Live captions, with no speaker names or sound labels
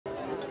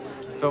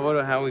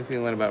So how are we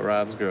feeling about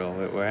Rob's girl?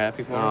 We're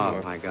happy for him?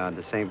 Oh, my God,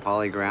 the St.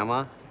 Pauli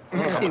grandma?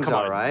 She seems Come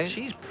all on. right.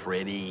 She's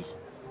pretty.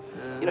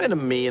 You know, in a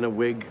me in a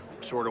wig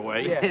sort of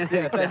way. Yes,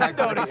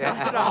 Exactly.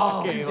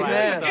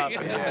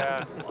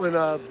 Yeah. When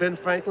Ben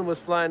Franklin was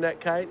flying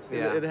that kite,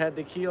 it had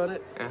the key on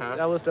it.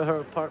 That was to her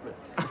apartment.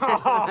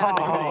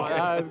 Oh,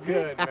 that was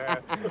good,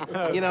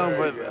 man. You know,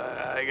 but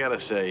I gotta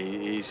say,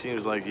 he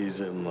seems like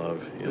he's in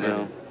love, you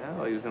know?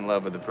 Well, he was in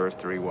love with the first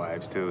 3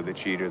 wives, too. The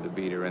cheater, the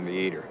beater, and the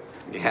eater.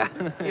 Yeah.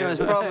 You know, his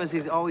problem is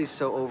he's always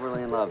so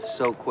overly in love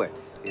so quick,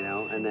 you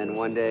know? And then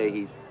one day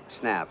he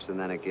snaps, and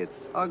then it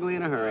gets ugly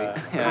in a hurry.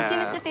 Coffee,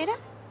 Mr. Feda?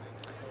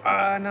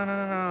 No,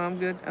 I'm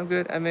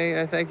good. I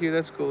mean, thank you.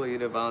 That's cool of you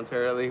to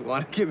voluntarily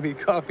want to give me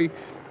coffee.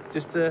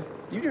 Just,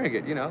 you drink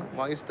it, you know,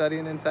 while you're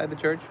studying inside the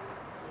church.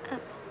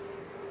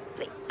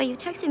 But you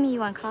texted me you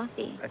want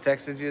coffee. I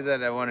texted you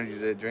that I wanted you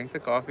to drink the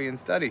coffee and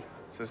study.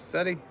 So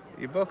study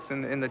your books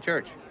in the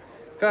church.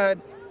 Go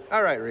ahead.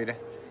 All right, Rita.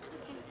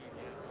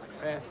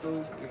 Fast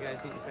food. You guys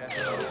eating fast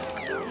food?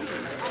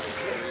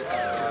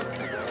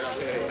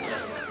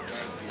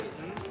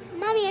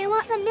 Mommy, I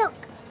want some milk.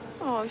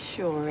 Oh,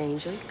 sure,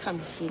 Angel.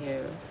 Come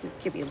here. I'll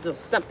give you a little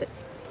something.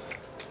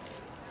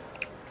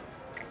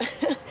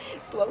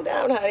 Slow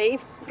down, honey.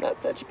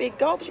 Not such a big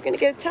gulp. You're gonna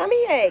get a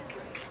tummy ache.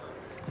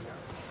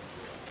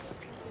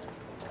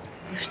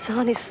 Your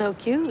son is so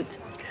cute.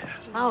 Yeah.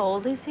 How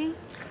old is he?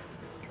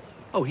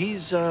 Oh,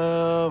 he's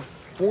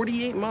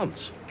 48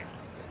 months.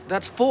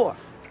 That's 4.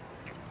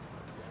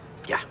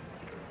 Yeah.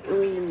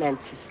 We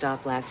meant to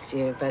stop last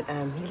year, but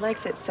he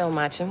likes it so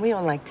much, and we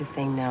don't like to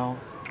say no.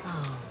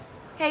 Oh.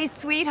 Hey,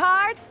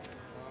 sweetheart,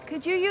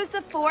 could you use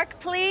a fork,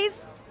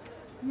 please?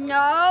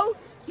 No,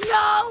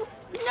 no,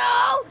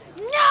 no,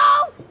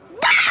 no,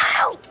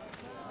 no!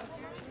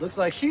 Looks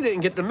like she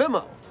didn't get the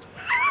memo.